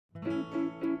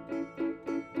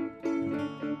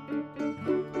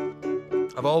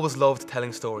I've always loved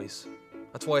telling stories.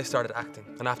 That's why I started acting.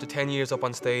 And after 10 years up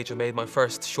on stage, I made my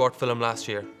first short film last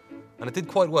year. And it did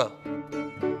quite well.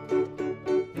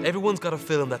 Everyone's got a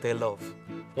film that they love.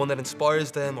 One that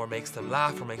inspires them or makes them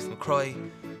laugh or makes them cry.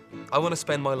 I want to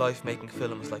spend my life making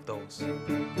films like those.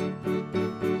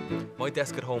 My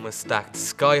desk at home is stacked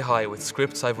sky high with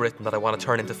scripts I've written that I want to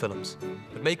turn into films.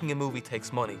 But making a movie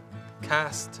takes money.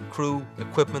 Cast, crew,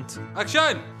 equipment.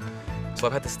 Action! So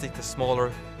I've had to stick to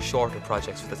smaller, shorter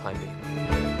projects for the time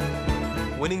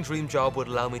being. Winning Dream Job would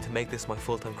allow me to make this my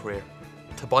full-time career.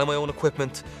 To buy my own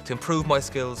equipment, to improve my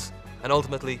skills, and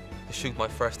ultimately, to shoot my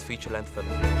first feature-length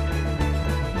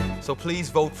film. So please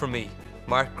vote for me,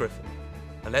 Mark Griffin,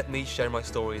 and let me share my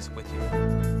stories with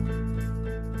you.